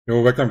Yo,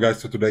 welcome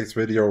guys to today's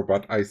video,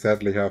 but I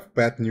sadly have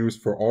bad news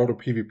for all the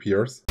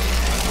PvPers.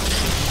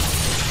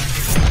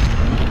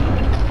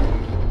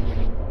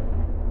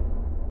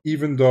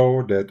 Even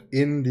though that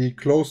in the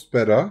closed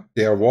beta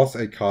there was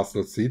a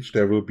castle siege,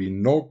 there will be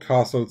no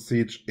castle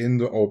siege in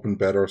the open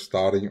beta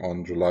starting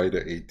on July the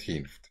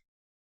 18th.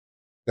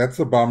 That's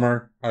a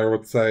bummer, I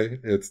would say.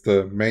 It's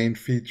the main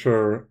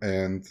feature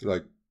and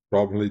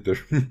probably the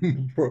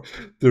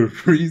the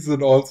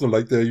reason also,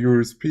 their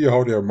USP,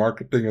 how they are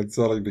marketing and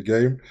selling the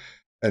game.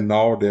 And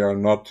now they are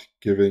not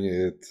giving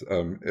it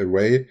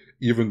away,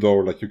 even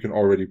though you can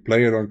already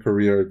play it on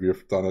career.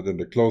 We've done it in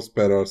the closed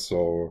beta,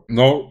 so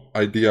no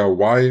idea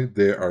why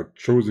they are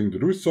choosing to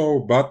do so.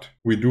 But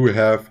we do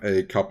have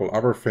a couple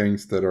other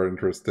things that are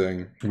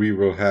interesting. We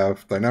will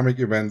have dynamic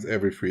events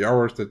every 3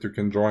 hours that you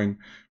can join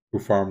to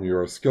farm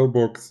your skill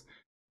books.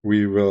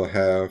 We will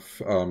have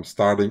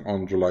starting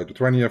on July the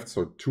 20th,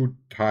 so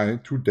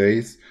 2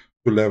 days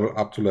to level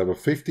up to level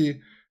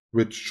 50.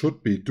 Which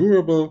should be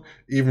doable,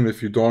 even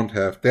if you don't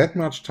have that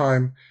much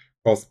time,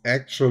 because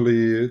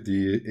actually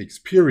the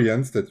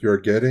experience that you're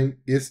getting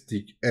is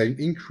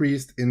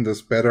increased in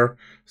this beta,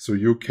 so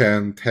you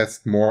can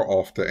test more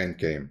of the end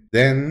game.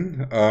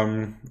 Then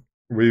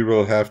we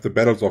will have the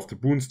Battles of the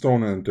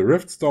Boonstone and the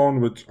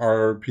Riftstone, which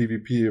are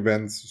PvP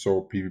events,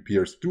 so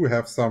PvPers do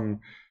have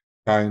some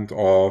kind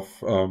of,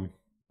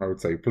 I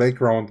would say,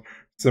 playground,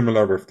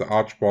 similar with the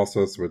arch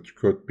bosses, which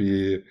could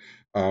be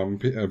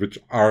which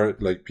are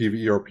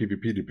PvE or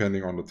PvP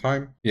depending on the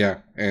time. Yeah,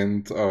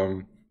 and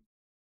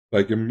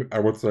I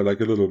would say a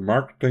little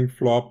marketing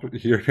flop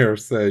here. They're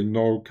saying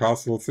no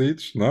castle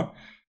siege, no?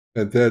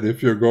 And then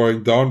if you're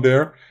going down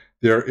there,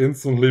 they're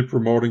instantly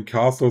promoting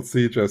castle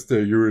siege as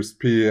their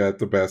USP at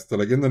the best.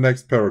 In the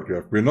next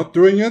paragraph, we're not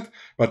doing it,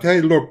 but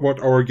hey, look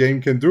what our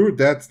game can do.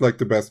 That's the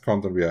best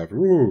content we have.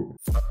 Woo!